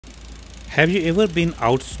Have you ever been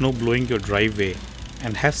out snow blowing your driveway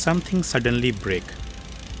and have something suddenly break?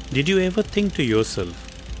 Did you ever think to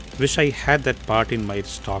yourself, wish I had that part in my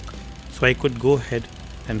stock so I could go ahead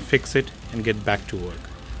and fix it and get back to work?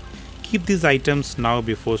 Keep these items now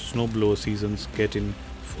before snowblower seasons get in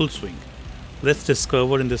full swing. Let's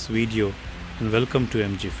discover in this video, and welcome to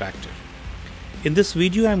MG Factor. In this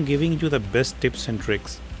video I am giving you the best tips and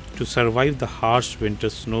tricks to survive the harsh winter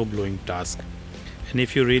snow blowing task. And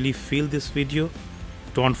if you really feel this video,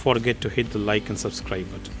 don't forget to hit the like and subscribe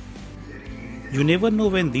button. You never know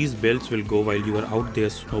when these belts will go while you are out there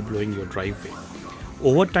snow blowing your driveway.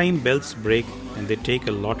 Over time belts break and they take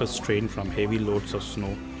a lot of strain from heavy loads of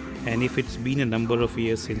snow, and if it's been a number of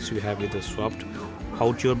years since you have either swapped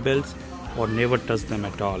out your belts or never touched them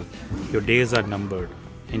at all, your days are numbered,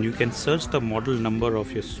 and you can search the model number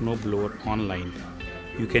of your snowblower online.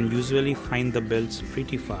 You can usually find the belts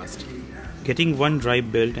pretty fast. Getting one dry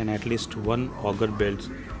belt and at least one auger belt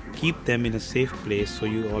keep them in a safe place so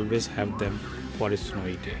you always have them for a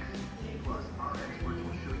snowy day.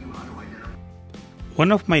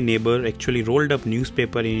 One of my neighbor actually rolled up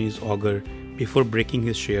newspaper in his auger before breaking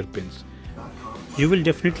his shear pins. You will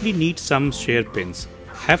definitely need some shear pins.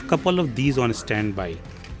 Have couple of these on standby.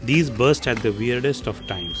 These burst at the weirdest of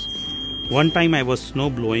times. One time I was snow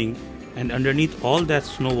blowing and underneath all that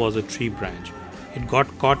snow was a tree branch. It got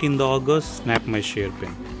caught in the auger, snapped my shear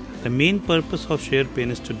pin. The main purpose of shear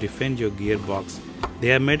pin is to defend your gearbox.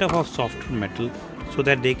 They are made up of softer metal so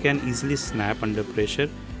that they can easily snap under pressure,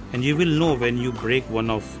 and you will know when you break one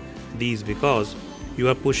of these because you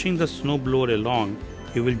are pushing the snow blower along.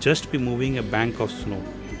 You will just be moving a bank of snow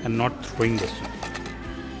and not throwing the snow.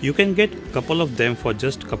 You can get a couple of them for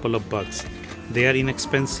just a couple of bucks. They are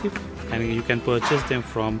inexpensive and you can purchase them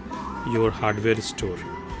from your hardware store.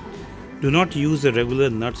 Do not use the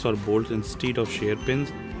regular nuts or bolts instead of shear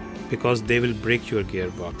pins because they will break your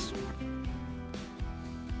gearbox.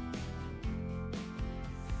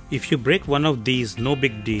 If you break one of these, no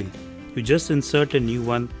big deal. You just insert a new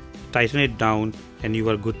one, tighten it down, and you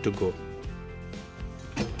are good to go.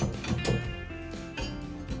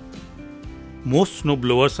 Most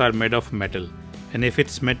snowblowers are made of metal, and if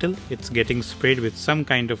it's metal, it's getting sprayed with some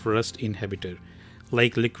kind of rust inhibitor,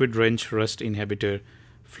 like liquid wrench rust inhibitor,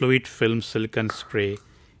 fluid film silicone spray,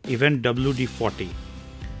 even WD-40.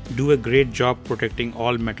 Do a great job protecting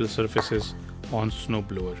all metal surfaces on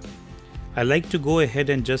snowblower. I like to go ahead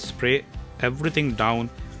and just spray everything down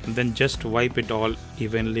and then just wipe it all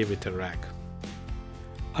evenly with a rag.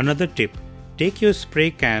 Another tip, take your spray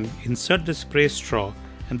can, insert the spray straw,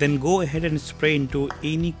 and then go ahead and spray into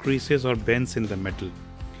any creases or bends in the metal.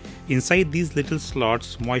 Inside these little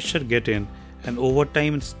slots, moisture gets in and over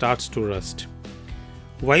time it starts to rust.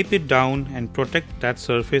 Wipe it down and protect that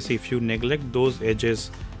surface. If you neglect those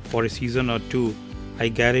edges for a season or two, I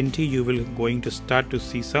guarantee you will going to start to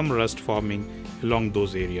see some rust forming along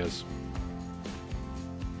those areas.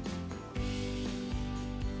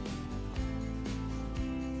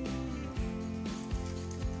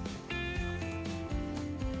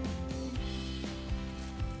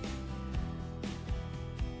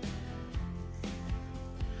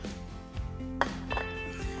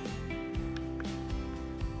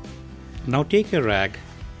 Now take a rag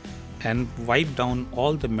and wipe down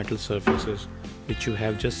all the metal surfaces which you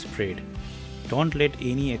have just sprayed. Don't let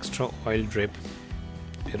any extra oil drip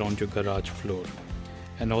around your garage floor.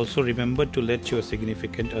 And also remember to let your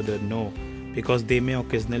significant other know because they may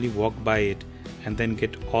occasionally walk by it and then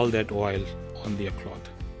get all that oil on their cloth.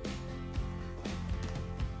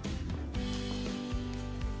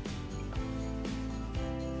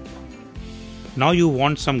 Now you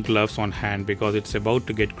want some gloves on hand because it's about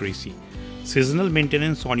to get greasy. Seasonal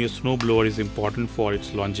maintenance on your snowblower is important for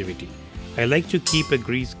its longevity. I like to keep a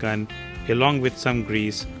grease gun along with some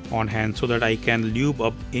grease on hand so that I can lube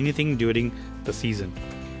up anything during the season.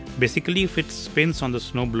 Basically, if it spins on the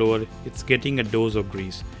snowblower, it's getting a dose of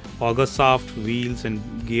grease. Auger shaft, wheels and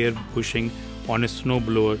gear bushing on a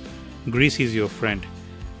snowblower, grease is your friend.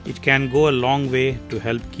 It can go a long way to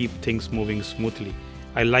help keep things moving smoothly.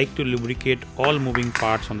 I like to lubricate all moving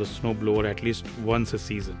parts on the snowblower at least once a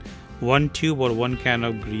season. One tube or one can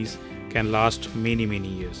of grease can last many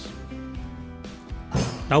years.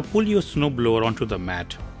 Now pull your snowblower onto the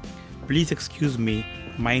mat. Please excuse me,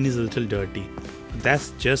 mine is a little dirty. That's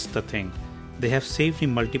just the thing. They have saved me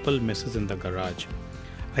multiple messes in the garage.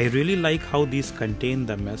 I really like how these contain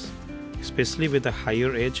the mess, especially with the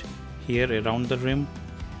higher edge here around the rim.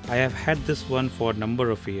 I have had this one for a number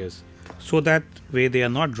of years. So that way they are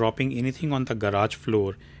not dropping anything on the garage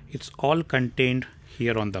floor. It's all contained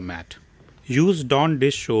here on the mat. Use Dawn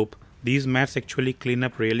dish soap. These mats actually clean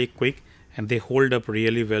up really quick and they hold up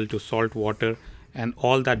really well to salt water and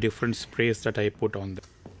all the different sprays that I put on them.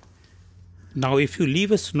 Now if you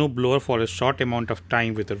leave a snowblower for a short amount of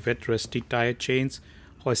time with a wet rusty tire chains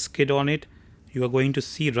or skid on it, you are going to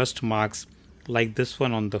see rust marks like this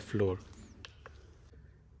one on the floor.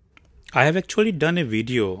 I have actually done a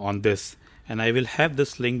video on this and I will have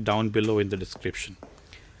this link down below in the description.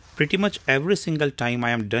 Pretty much every single time I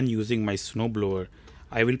am done using my snowblower,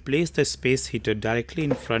 I will place the space heater directly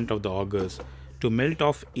in front of the augers to melt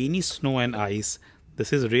off any snow and ice.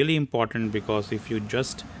 This is really important because if you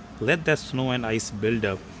just let that snow and ice build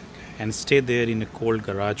up and stay there in a cold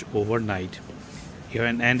garage overnight,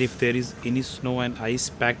 and if there is any snow and ice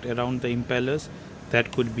packed around the impellers,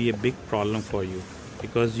 that could be a big problem for you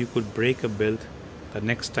because you could break a belt the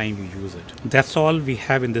next time you use it. That's all we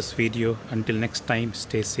have in this video. Until next time,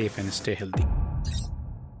 stay safe and stay healthy.